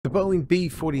The Boeing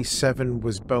B-47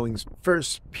 was Boeing's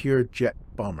first pure jet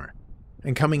bomber.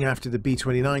 And coming after the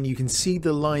B-29, you can see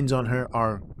the lines on her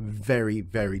are very,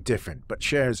 very different, but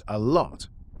shares a lot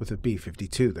with the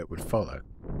B-52 that would follow.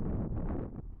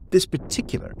 This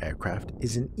particular aircraft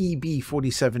is an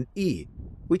EB-47E,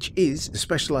 which is a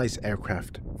specialized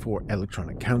aircraft for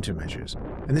electronic countermeasures.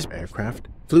 And this aircraft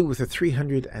flew with a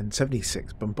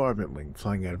 376 bombardment wing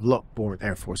flying out of Lockbourne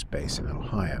Air Force Base in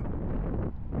Ohio.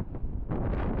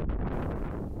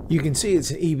 You can see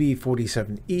it's an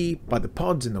EB-47E by the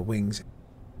pods in the wings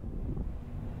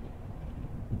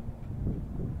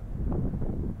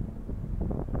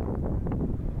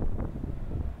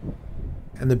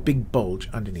and the big bulge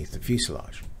underneath the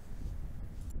fuselage.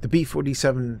 The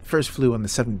B-47 first flew on the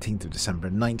 17th of December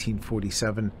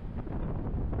 1947,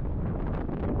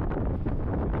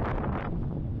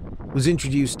 was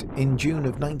introduced in June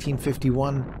of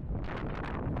 1951,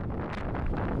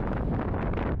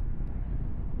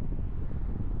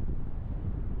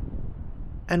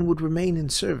 and would remain in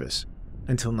service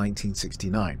until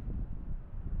 1969,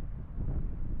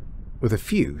 with a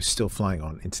few still flying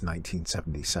on into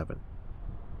 1977.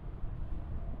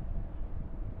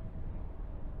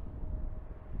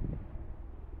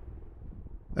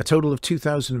 A total of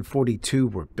 2,042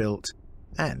 were built,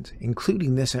 and,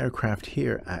 including this aircraft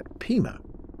here at Pima,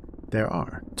 there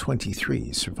are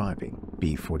 23 surviving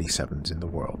B-47s in the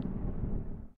world.